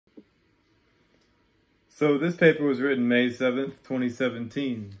So this paper was written May 7th,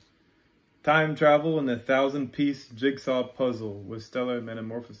 2017. Time travel in a 1,000-piece jigsaw puzzle with stellar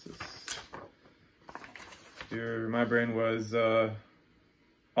metamorphosis. Here, my brain was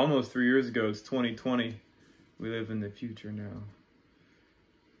almost 3 years ago. It's 2020. We live in the future now.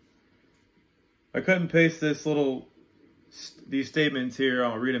 I cut and paste these statements here.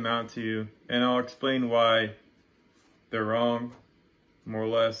 I'll read them out to you, and I'll explain why they're wrong, more or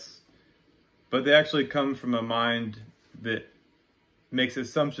less. But they actually come from a mind that makes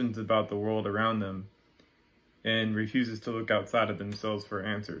assumptions about the world around them and refuses to look outside of themselves for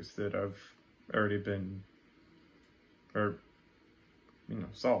answers that have already been,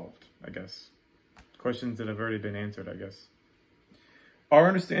 solved, I guess. Questions that have already been answered, I guess. Our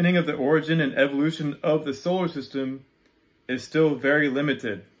understanding of the origin and evolution of the solar system is still very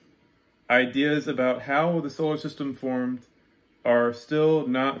limited. Ideas about how the solar system formed are still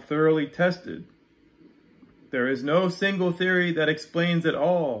not thoroughly tested. There is no single theory that explains it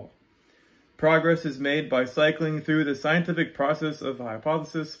all. Progress is made by cycling through the scientific process of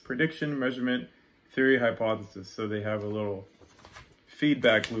hypothesis, prediction, measurement, theory, hypothesis. So they have a little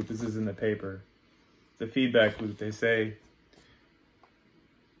feedback loop. This is in the paper. The feedback loop. They say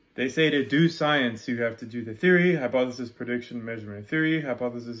to do science, you have to do the theory, hypothesis, prediction, measurement. Theory,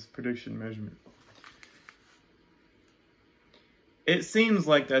 hypothesis, prediction, measurement. It seems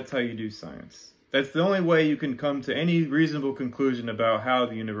like that's how you do science. That's the only way you can come to any reasonable conclusion about how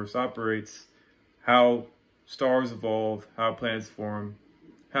the universe operates, how stars evolve, how planets form,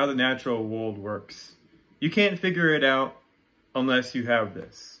 how the natural world works. You can't figure it out unless you have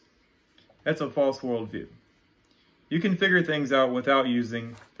this. That's a false worldview. You can figure things out without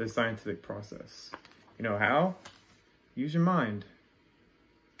using the scientific process. You know how? Use your mind.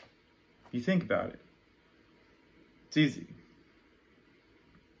 You think about it. It's easy.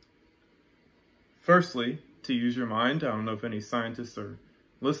 Firstly, to use your mind, I don't know if any scientists are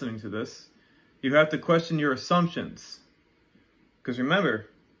listening to this, you have to question your assumptions. Because remember,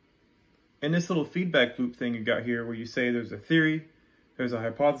 in this little feedback loop thing you got here where you say there's a theory, there's a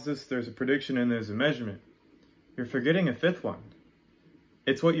hypothesis, there's a prediction, and there's a measurement, you're forgetting a fifth one.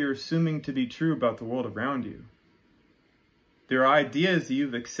 It's what you're assuming to be true about the world around you. There are ideas that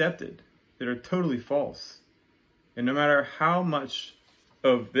you've accepted that are totally false. And no matter how much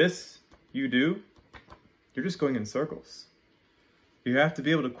of this you do, you're just going in circles. You have to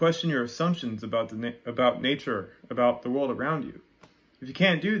be able to question your assumptions about nature, about the world around you. If you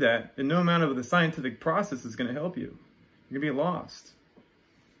can't do that, then no amount of the scientific process is going to help you. You're going to be lost.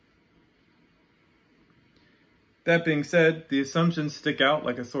 That being said, the assumptions stick out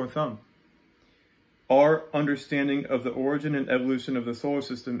like a sore thumb. Our understanding of the origin and evolution of the solar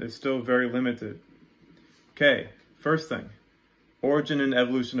system is still very limited. Okay, first thing, origin and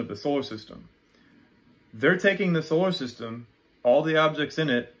evolution of the solar system. They're taking the solar system, all the objects in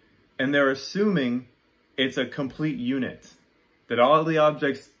it, and they're assuming it's a complete unit. That all the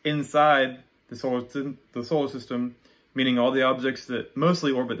objects inside the solar system, meaning all the objects that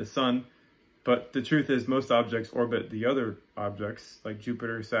mostly orbit the sun, but the truth is most objects orbit the other objects, like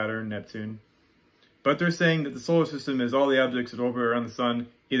Jupiter, Saturn, Neptune. But they're saying that the solar system is all the objects that orbit around the sun,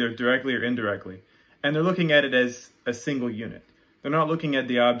 either directly or indirectly. And they're looking at it as a single unit. They're not looking at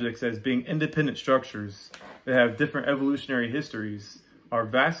the objects as being independent structures that have different evolutionary histories, are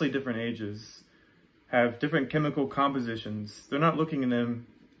vastly different ages, have different chemical compositions. They're not looking at them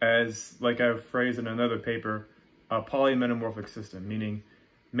as, like I've phrased in another paper, a polymetamorphic system, meaning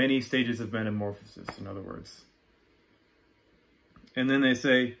many stages of metamorphosis, in other words. And then they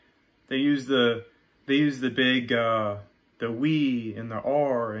say, they use the big, the we and the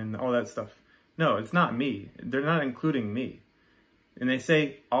R and all that stuff. No, it's not me. They're not including me. And they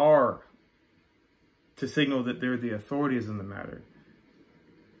say are to signal that they're the authorities in the matter.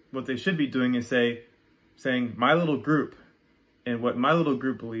 What they should be doing is saying my little group and what my little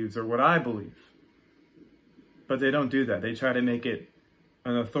group believes or what I believe. But they don't do that. They try to make it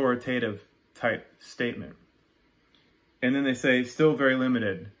an authoritative type statement. And then they say still very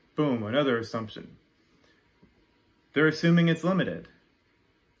limited. Boom, another assumption. They're assuming it's limited.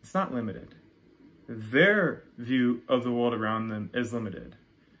 It's not limited. Their view of the world around them is limited.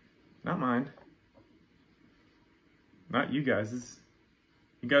 Not mine. Not you guys'.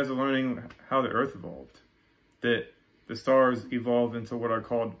 You guys are learning how the Earth evolved. That the stars evolved into what are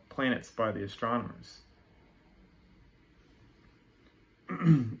called planets by the astronomers.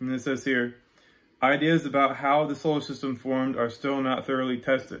 And it says here, ideas about how the solar system formed are still not thoroughly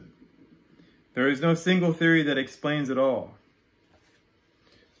tested. There is no single theory that explains it all.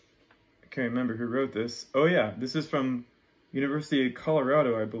 I can't remember who wrote this. Oh yeah, this is from University of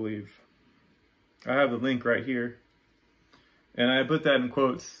Colorado, I believe. I have the link right here. And I put that in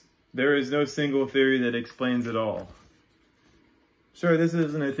quotes. There is no single theory that explains it all. Sure, this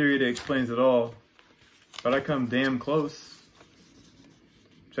isn't a theory that explains it all, but I come damn close.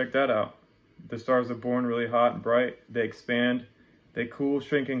 Check that out. The stars are born really hot and bright. They expand, they cool,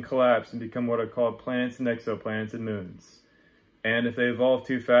 shrink, and collapse and become what are called planets and exoplanets and moons. And if they evolve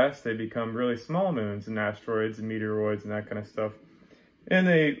too fast, they become really small moons and asteroids and meteoroids and that kind of stuff. And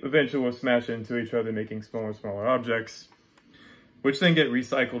they eventually will smash into each other, making smaller and smaller objects, which then get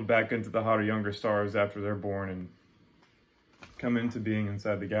recycled back into the hotter, younger stars after they're born and come into being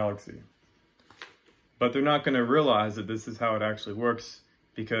inside the galaxy. But they're not going to realize that this is how it actually works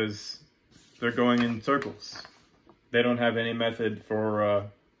because they're going in circles. They don't have any method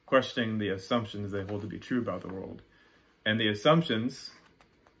for questioning the assumptions they hold to be true about the world. And the assumptions,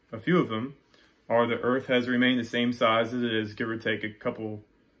 a few of them, are the Earth has remained the same size as it is, give or take a couple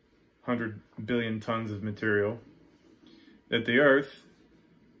 100 billion tons of material. That the Earth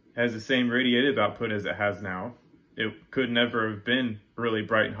has the same radiative output as it has now. It could never have been really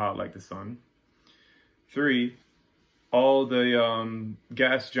bright and hot like the sun. 3, all the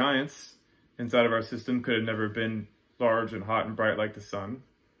gas giants inside of our system could have never been large and hot and bright like the sun.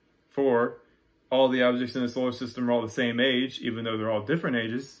 4, all the objects in the solar system are all the same age, even though they're all different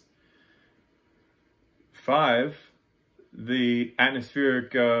ages. 5, the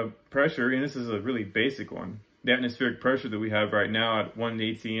atmospheric pressure, and this is a really basic one, the atmospheric pressure that we have right now at 1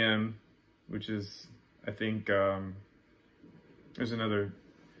 atm, which is, I think, there's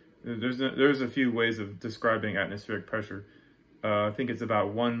a few ways of describing atmospheric pressure. I think it's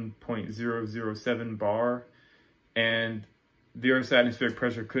about 1.007 bar, and the Earth's atmospheric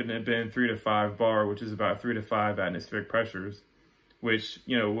pressure couldn't have been 3 to 5 bar, which is about 3 to 5 atmospheric pressures, which,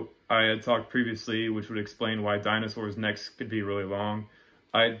 you know, I had talked previously, which would explain why dinosaurs' necks could be really long.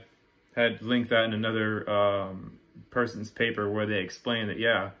 I had linked that in another person's paper where they explained that,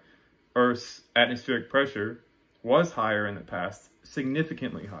 yeah, Earth's atmospheric pressure was higher in the past,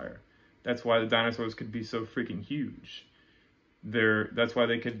 significantly higher. That's why the dinosaurs could be so freaking huge. That's why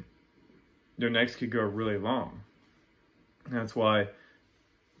their necks could go really long. That's why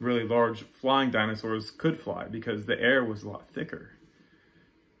really large flying dinosaurs could fly, because the air was a lot thicker.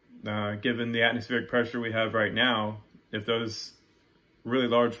 Given the atmospheric pressure we have right now, if those really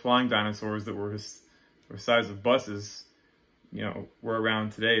large flying dinosaurs that were the size of buses, you know, were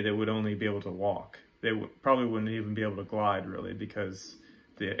around today, they would only be able to walk. They probably wouldn't even be able to glide, really, because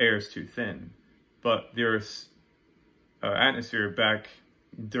the air is too thin. But the Earth's atmosphere back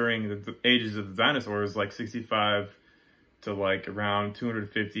during the ages of the dinosaurs, like 65 to like around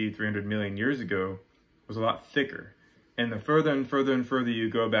 250, 300 million years ago, was a lot thicker. And the further and further and further you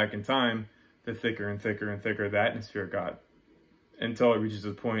go back in time, the thicker and thicker and thicker the atmosphere got, until it reaches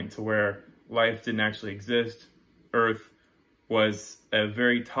a point to where life didn't actually exist. Earth was a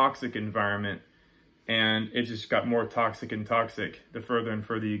very toxic environment, and it just got more toxic and toxic the further and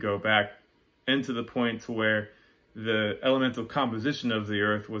further you go back, into the point to where the elemental composition of the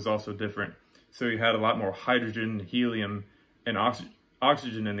Earth was also different. So you had a lot more hydrogen, helium, and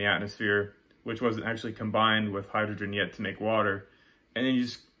oxygen in the atmosphere, which wasn't actually combined with hydrogen yet to make water. And then you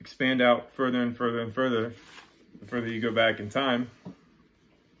just expand out further and further and further, the further you go back in time.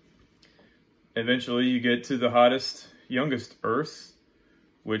 Eventually you get to the hottest, youngest Earths,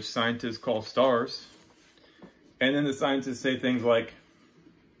 which scientists call stars. And then the scientists say things like,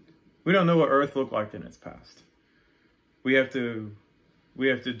 we don't know what Earth looked like in its past. We have to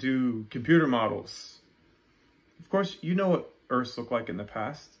do computer models. Of course, you know what Earths look like in the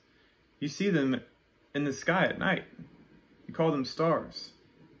past. You see them in the sky at night. You call them stars.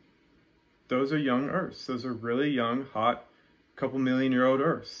 Those are young Earths. Those are really young, hot, couple million-year-old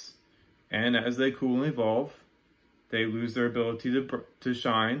Earths. And as they cool and evolve, they lose their ability to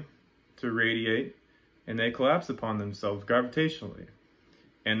shine, to radiate, and they collapse upon themselves gravitationally.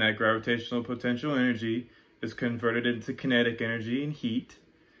 And that gravitational potential energy is converted into kinetic energy and heat,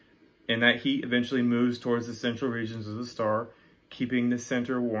 and that heat eventually moves towards the central regions of the star, keeping the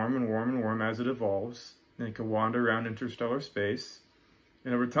center warm and warm and warm as it evolves, and it can wander around interstellar space.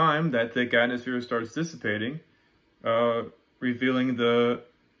 And over time, that thick atmosphere starts dissipating, revealing the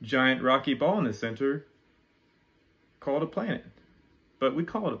giant rocky ball in the center called a planet. But we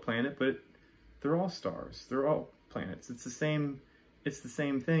call it a planet, but they're all stars. They're all planets. It's the same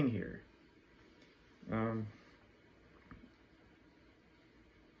thing here.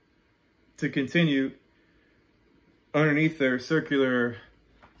 To continue, underneath their circular,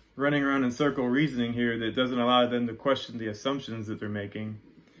 running around in circle reasoning here that doesn't allow them to question the assumptions that they're making,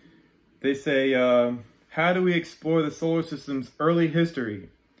 they say, how do we explore the solar system's early history?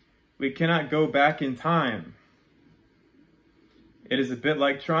 We cannot go back in time. It is a bit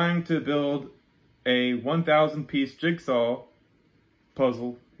like trying to build a 1,000-piece jigsaw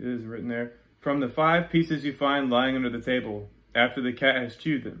puzzle, it is written there, from the 5 pieces you find lying under the table after the cat has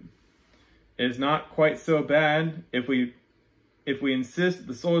chewed them. It is not quite so bad if we insist that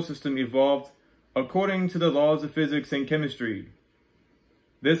the solar system evolved according to the laws of physics and chemistry.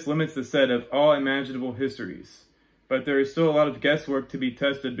 This limits the set of all imaginable histories, but there is still a lot of guesswork to be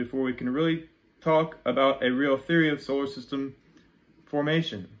tested before we can really talk about a real theory of solar system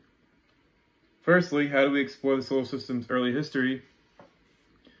formation. Firstly, how do we explore the solar system's early history?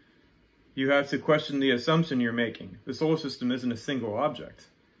 You have to question the assumption you're making. The solar system isn't a single object.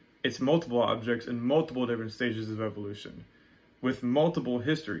 It's multiple objects in multiple different stages of evolution, with multiple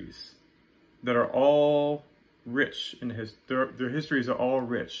histories that are all rich in their histories are all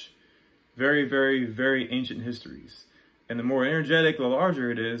rich. Very, very, very ancient histories. And the more energetic, the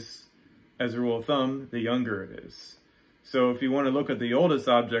larger it is, as a rule of thumb, the younger it is. So if you want to look at the oldest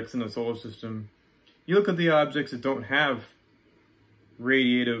objects in the solar system, you look at the objects that don't have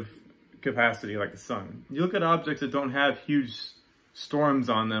radiative capacity like the sun. You look at objects that don't have huge storms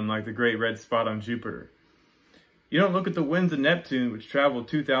on them like the Great Red Spot on Jupiter. You don't look at the winds of Neptune, which travel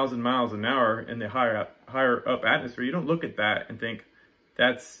 2,000 miles an hour in the higher up atmosphere. You don't look at that and think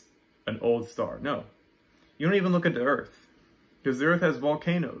that's an old star. No. You don't even look at the Earth, because the Earth has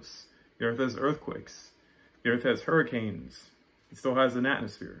volcanoes. The Earth has earthquakes. The Earth has hurricanes. It still has an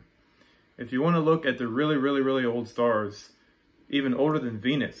atmosphere. If you want to look at the really, really, really old stars, even older than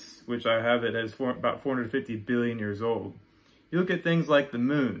Venus, which I have it as about 450 billion years old, you look at things like the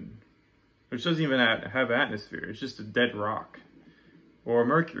moon, which doesn't even have an atmosphere. It's just a dead rock. Or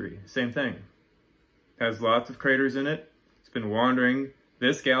Mercury, same thing. Has lots of craters in it. It's been wandering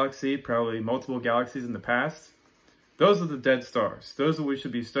this galaxy, probably multiple galaxies in the past. Those are the dead stars. Those are what we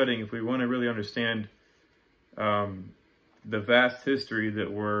should be studying if we want to really understand the vast history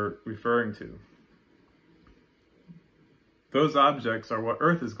that we're referring to. Those objects are what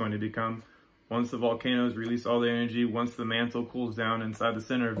Earth is going to become once the volcanoes release all the energy, once the mantle cools down inside the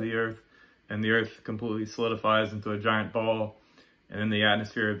center of the Earth, and the Earth completely solidifies into a giant ball, and then the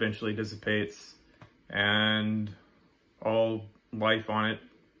atmosphere eventually dissipates, and all life on it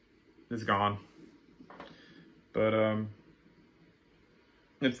is gone. But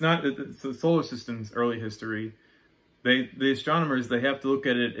it's the solar system's early history. The astronomers, they have to look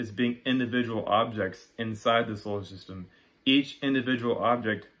at it as being individual objects inside the solar system. Each individual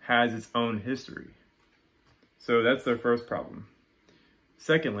object has its own history. So that's their first problem.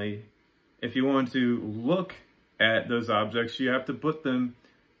 Secondly, if you want to look at those objects, you have to put them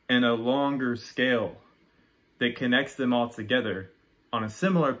in a longer scale that connects them all together on a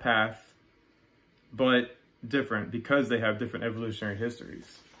similar path, but different, because they have different evolutionary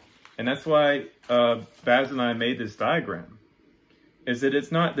histories. And that's why Baz and I made this diagram, is that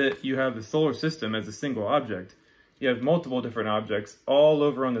it's not that you have the solar system as a single object. You have multiple different objects all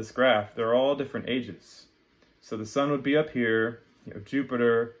over on this graph. They're all different ages. So the sun would be up here, you have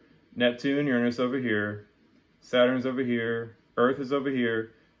Jupiter, Neptune, Uranus over here, Saturn's over here, Earth is over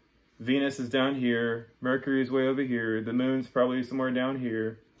here, Venus is down here, Mercury is way over here, the moon's probably somewhere down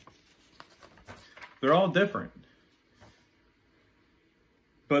here. They're all different.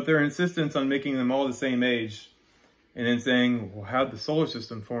 But their insistence on making them all the same age and then saying, well, how'd the solar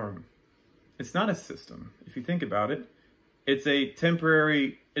system form? It's not a system. If you think about it, it's a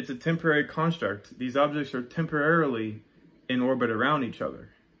temporary construct. These objects are temporarily in orbit around each other.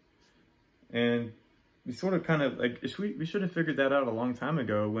 And we sort of kind of like, we should have figured that out a long time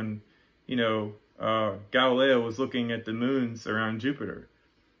ago when, Galileo was looking at the moons around Jupiter.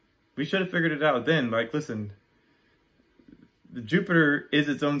 We should have figured it out then. Like, listen, the Jupiter is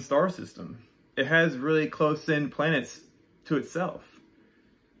its own star system. It has really close-in planets to itself.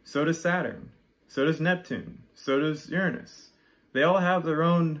 So does Saturn. So does Neptune. So does Uranus. They all have their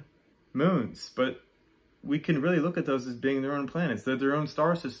own moons, but we can really look at those as being their own planets. They're their own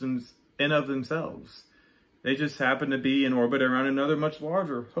star systems in of themselves. They just happen to be in orbit around another much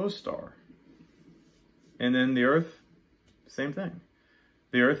larger host star. And then the Earth, same thing.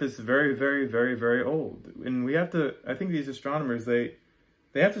 The Earth is very, very, very, very old. And we have to, I think these astronomers, they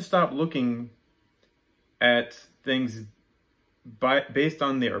have to stop looking at things based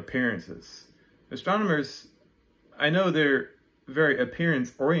on their appearances. Astronomers, I know they're very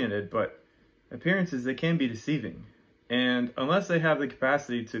appearance-oriented, but appearances, they can be deceiving. And unless they have the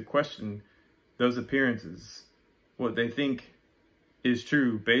capacity to question those appearances, what they think is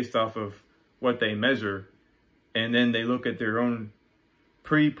true based off of what they measure, and then they look at their own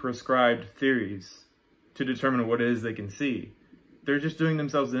pre-prescribed theories to determine what it is they can see, they're just doing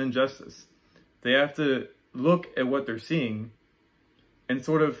themselves an injustice. They have to look at what they're seeing and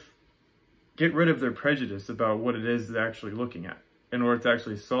sort of get rid of their prejudice about what it is they're actually looking at in order to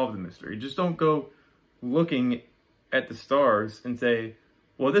actually solve the mystery. Just don't go looking at the stars and say,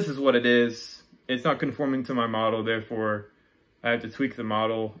 well, this is what it is. It's not conforming to my model, therefore I have to tweak the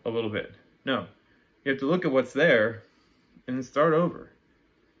model a little bit. No, you have to look at what's there and then start over.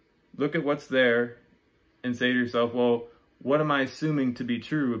 Look at what's there and say to yourself, well, what am I assuming to be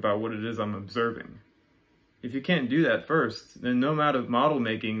true about what it is I'm observing? If you can't do that first, then no amount of model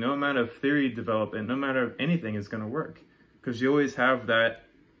making, no amount of theory development, no matter anything is going to work. Because you always have that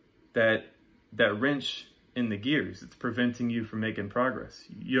wrench in the gears. It's preventing you from making progress.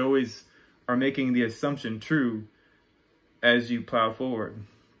 You always are making the assumption true as you plow forward.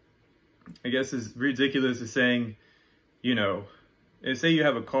 I guess it's ridiculous as saying, you know, say you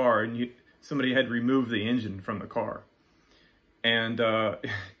have a car and somebody had removed the engine from the car. And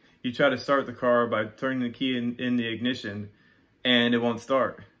you try to start the car by turning the key in the ignition, and it won't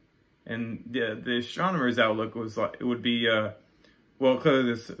start. And the astronomer's outlook was like, it would be, well, clearly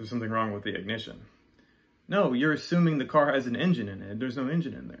there's something wrong with the ignition. No, you're assuming the car has an engine in it. There's no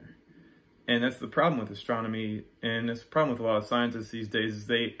engine in there. And that's the problem with astronomy, and that's the problem with a lot of scientists these days, is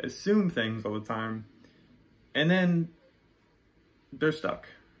they assume things all the time, and then they're stuck.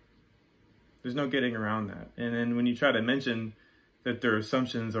 There's no getting around that. And then when you try to mention that their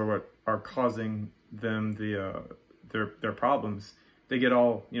assumptions are what are causing them their problems, they get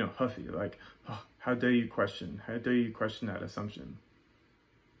all, you know, huffy, like, oh, how dare you question that assumption?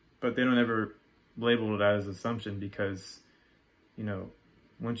 But they don't ever label it as assumption because, you know,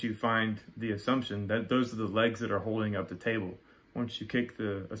 once you find the assumption, that those are the legs that are holding up the table. Once you kick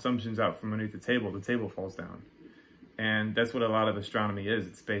the assumptions out from underneath the table falls down. And that's what a lot of astronomy is.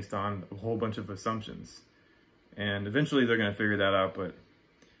 It's based on a whole bunch of assumptions. And eventually they're going to figure that out, but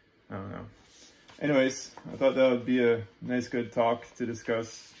I don't know. Anyways, I thought that would be a nice, good talk to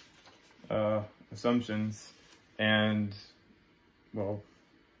discuss assumptions and, well,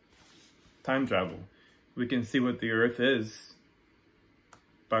 time travel. We can see what the Earth is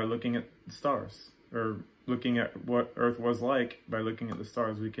by looking at the stars, or looking at what Earth was like by looking at the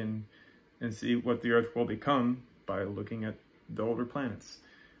stars. We can and see what the Earth will become by looking at the older planets.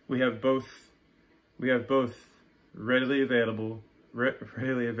 We have both readily available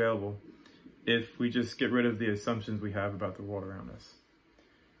if we just get rid of the assumptions we have about the world around us.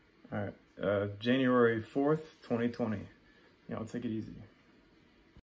 All right, January 4th, 2020. Yeah, I'll take it easy.